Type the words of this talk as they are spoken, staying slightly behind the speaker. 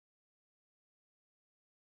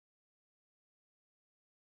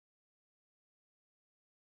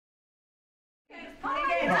All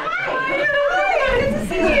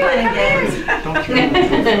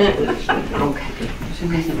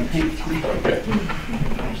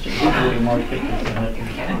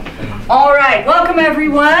right, welcome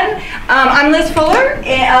everyone. I'm Liz Fuller,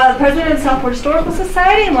 President of the Southport Historical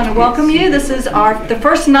Society. I want to welcome you. This is the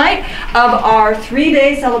first night of our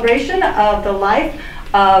 3-day celebration of the life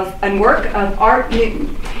and work of Art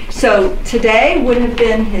Newton. So today would have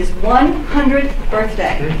been his 100th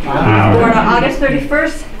birthday. Wow. Born on August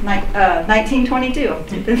 31st, 1922.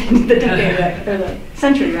 the decade, or the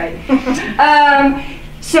century, right?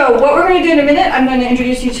 So what we're going to do in a minute, I'm going to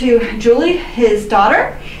introduce you to Juli, his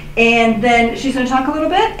daughter, and then she's going to talk a little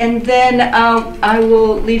bit, and then I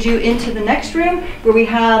will lead you into the next room where we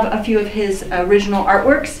have a few of his original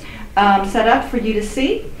artworks set up for you to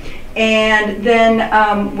see. And then,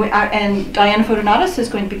 and Diana Fotinatos is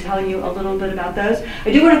going to be telling you a little bit about those.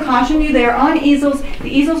 I do want to caution you, they are on easels. The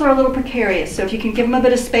easels are a little precarious, so if you can give them a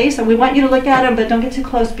bit of space, and we want you to look at them, but don't get too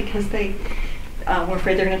close because we're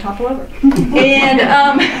afraid they're going to topple over.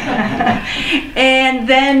 And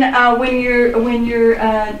then when you're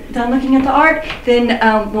done looking at the art, then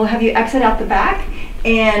we'll have you exit out the back.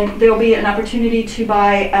 And there will be an opportunity to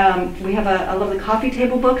buy, we have a lovely coffee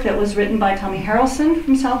table book that was written by Tommy Harrelson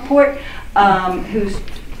from Southport, whose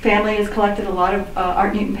family has collected a lot of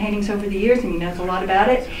Art Newton paintings over the years, and he knows a lot about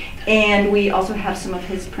it. And we also have some of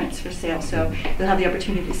his prints for sale, so you'll have the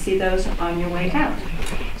opportunity to see those on your way out.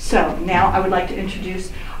 So now I would like to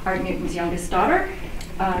introduce Art Newton's youngest daughter,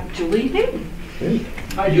 Juli Newton.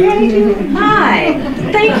 Hi, Julie. Hi.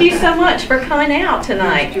 Thank you so much for coming out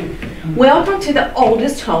tonight. Welcome to the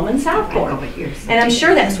oldest home in Southport. And I'm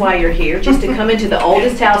sure that's why you're here, just to come into the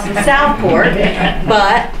oldest house in Southport.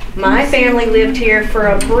 But my family lived here for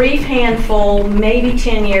a brief handful, maybe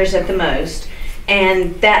 10 years at the most.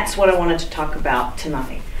 And that's what I wanted to talk about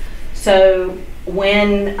tonight. So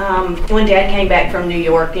when Dad came back from New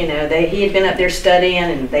York, you know, he had been up there studying,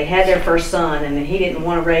 and they had their first son, and he didn't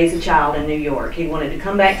want to raise a child in New York. He wanted to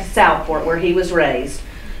come back to Southport where he was raised.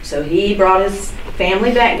 So he brought his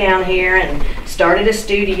family back down here and started a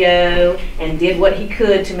studio and did what he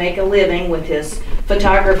could to make a living with his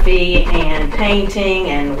photography and painting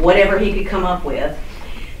and whatever he could come up with.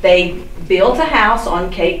 They built a house on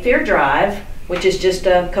Cape Fear Drive, which is just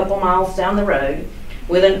a couple miles down the road,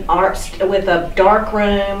 with a dark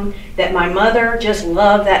room that my mother just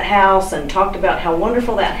loved that house and talked about how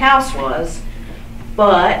wonderful that house was.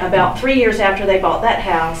 But about 3 years after they bought that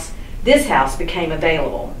house, this house became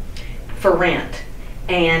available for rent.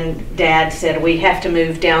 And Dad said, we have to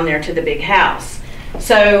move down there to the big house.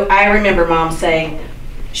 So I remember Mom saying,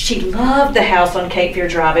 she loved the house on Cape Fear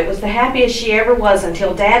Drive. It was the happiest she ever was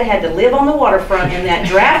until Dad had to live on the waterfront in that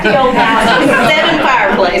drafty old house with 7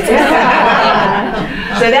 fireplaces.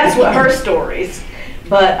 So that's what her stories.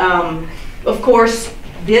 But of course,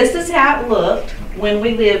 this is how it looked when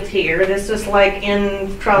we lived here. This was like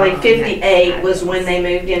in probably 58 was when they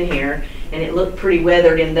moved in here, and it looked pretty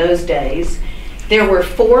weathered in those days. There were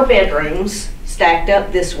 4 bedrooms stacked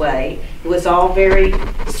up this way. It was all very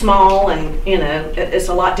small, and you know, it's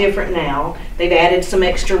a lot different now. They've added some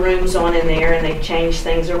extra rooms on in there, and they've changed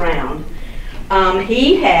things around.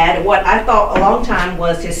 He had what I thought a long time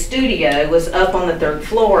was his studio was up on the 3rd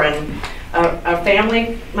floor, and a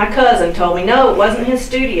family, my cousin told me, no, it wasn't his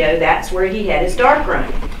studio, that's where he had his dark room.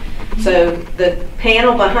 So the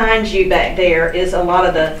panel behind you back there is a lot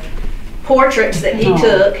of the portraits that he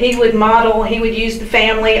took. He would model, he would use the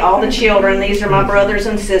family, all the children. These are my brothers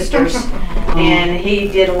and sisters. And he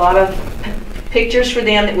did a lot of pictures for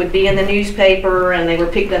them that would be in the newspaper, and they were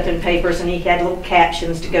picked up in papers, and he had little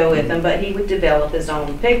captions to go with them, but he would develop his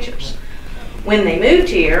own pictures. When they moved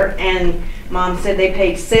here, and Mom said they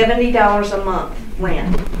paid $70 a month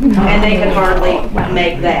rent, and they could hardly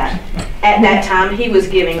make that. At that time, he was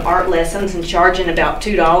giving art lessons and charging about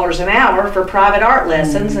 $2 an hour for private art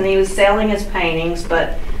lessons, and he was selling his paintings,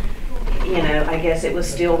 but you know, I guess it was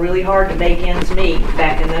still really hard to make ends meet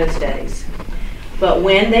back in those days. But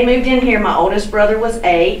when they moved in here, my oldest brother was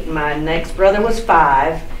 8, my next brother was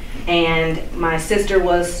 5, and my sister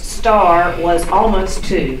was almost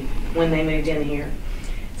 2 when they moved in here.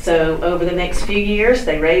 So over the next few years,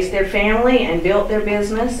 they raised their family and built their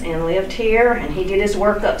business and lived here, and he did his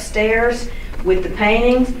work upstairs with the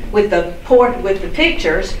paintings, with the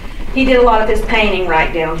pictures. He did a lot of his painting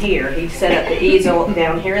right down here. He set up the easel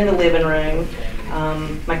down here in the living room.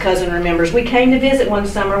 My cousin remembers we came to visit one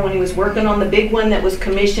summer when he was working on the big one that was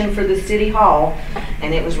commissioned for the city hall,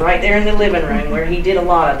 and it was right there in the living room where he did a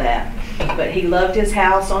lot of that. But he loved his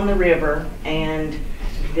house on the river, and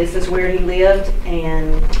this is where he lived.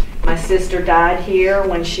 And My sister died here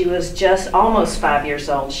when she was just almost 5 years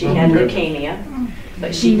old. She had leukemia,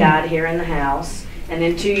 but she died here in the house. And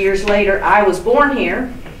then 2 years later, I was born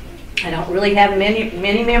here. I don't really have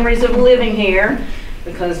many memories of living here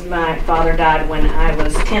because my father died when I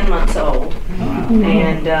was 10 months old.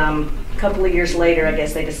 And a couple of years later, I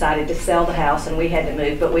guess they decided to sell the house and we had to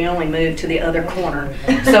move, but we only moved to the other corner.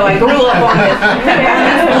 So I grew up on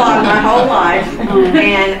this block my whole life,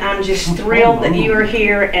 and I'm just thrilled that you are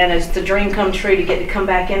here, and it's the dream come true to get to come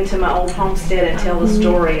back into my old homestead and tell the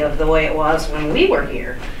story of the way it was when we were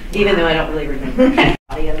here, even though I don't really remember.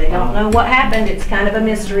 They don't know what happened. It's kind of a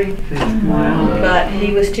mystery. But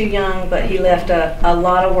he was too young, but he left a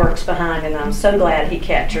lot of works behind, and I'm so glad he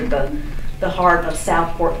captured the heart of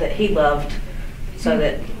Southport that he loved, so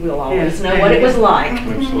that we'll always know what it was like.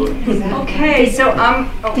 Absolutely. Okay, so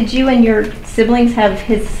Did you and your siblings have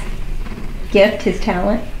his gift, his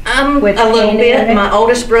talent? With A little painting bit. and My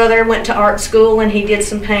oldest brother went to art school and he did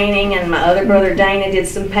some painting, and my other brother Dana did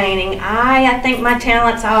some painting. I think my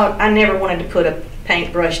talents, I never wanted to put a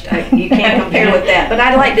paintbrush, you can't compare with that, but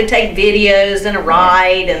I like to take videos and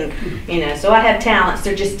write, and so I have talents,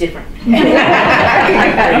 they're just different.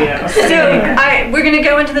 So we're going to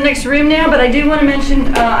go into the next room now, but I do want to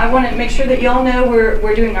mention, I want to make sure that y'all know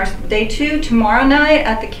we're doing our day 2 tomorrow night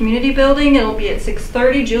at the community building. It'll be at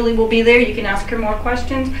 6:30. Julie will be there. You can ask her more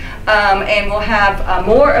questions, and we'll have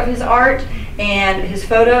more of his art and his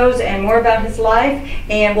photos and more about his life,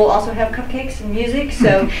 and we'll also have cupcakes and music,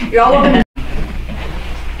 so you're all welcome.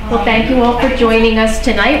 Well, thank you all for joining us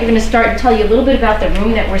tonight. We're going to start and tell you a little bit about the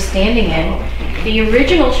room that we're standing in. The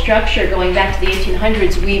original structure, going back to the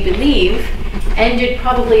 1800s, we believe, ended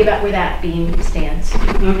probably about where that beam stands.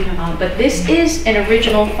 But this is an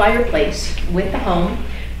original fireplace with the home.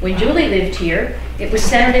 When Julie lived here, it was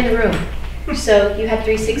centered in the room. So you had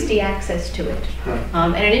 360 access to it.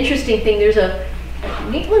 And an interesting thing, there's a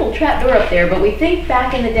neat little trap door up there, but we think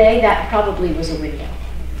back in the day that probably was a window.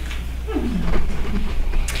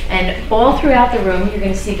 And all throughout the room, you're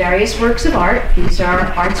going to see various works of art. These are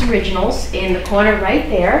Art's Originals. In the corner right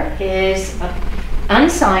there is an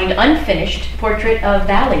unsigned, unfinished portrait of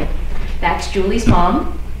Valley. That's Julie's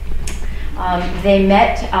mom. They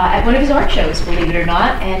met at one of his art shows, believe it or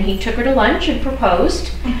not, and he took her to lunch and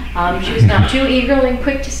proposed. She was not too eager and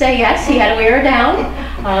quick to say yes. He had to wear her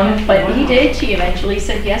down, but he did. She eventually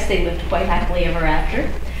said yes. They lived quite happily ever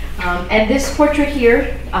after. And this portrait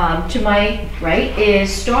here, to my right,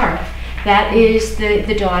 is Star. That is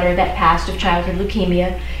the daughter that passed of childhood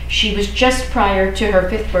leukemia. She was just prior to her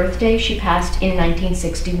 5th birthday. She passed in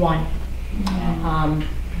 1961.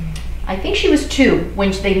 I think she was 2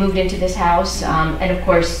 when they moved into this house, and of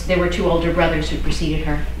course there were 2 older brothers who preceded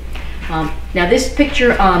her. Now this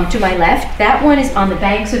picture to my left, that one is on the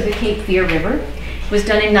banks of the Cape Fear River. It was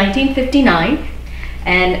done in 1959.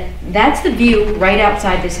 And that's the view right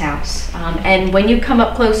outside this house. And when you come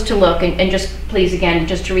up close to look, and just please again,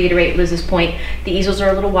 just to reiterate Liz's point, the easels are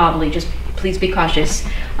a little wobbly, just please be cautious.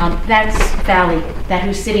 That's Valley, that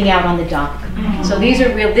who's sitting out on the dock. So these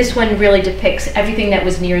are real, this one really depicts everything that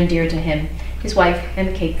was near and dear to him, his wife and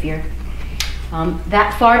the Cape Fear.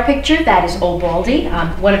 That far picture, that is Old Baldy,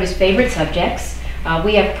 one of his favorite subjects.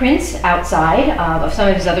 We have prints outside of some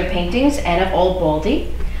of his other paintings and of Old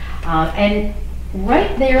Baldy. And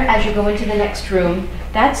right there, as you go into the next room,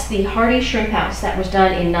 that's the Hardy Shrimp House that was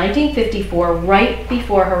done in 1954, right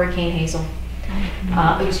before Hurricane Hazel.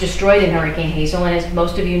 It was destroyed in Hurricane Hazel, and as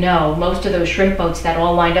most of you know, most of those shrimp boats that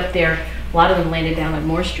all lined up there, a lot of them landed down on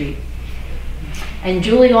Moore Street. And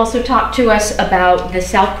Julie also talked to us about the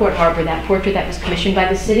Southport Harbor, that portrait that was commissioned by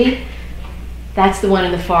the city. That's the one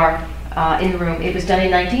in the far in the room. It was done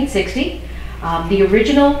in 1960. The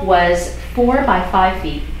original was 4 by 5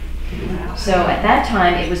 feet. So at that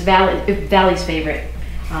time, it was Valley's favorite.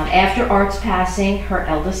 After Art's passing, her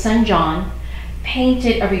eldest son, John,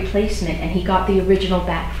 painted a replacement, and he got the original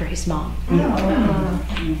back for his mom.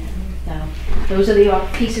 So those are the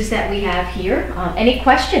art pieces that we have here. Any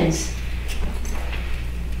questions?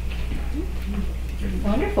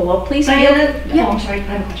 Wonderful. Well, please feel it. Yeah. I'm sorry.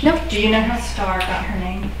 No. Do you know how Star got her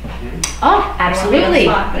name? Oh, absolutely.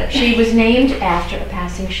 She was named after a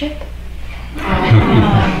passing ship.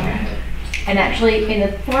 And actually, in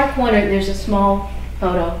the far corner, there's a small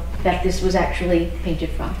photo that this was actually painted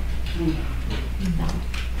from.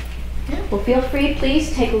 Well, feel free,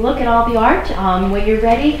 please, take a look at all the art. When you're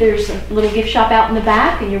ready, there's a little gift shop out in the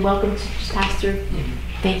back, and you're welcome to just pass through.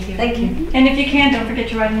 Thank you. Thank you. And if you can, don't forget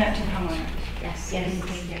to write a note to the homeowner. Yes.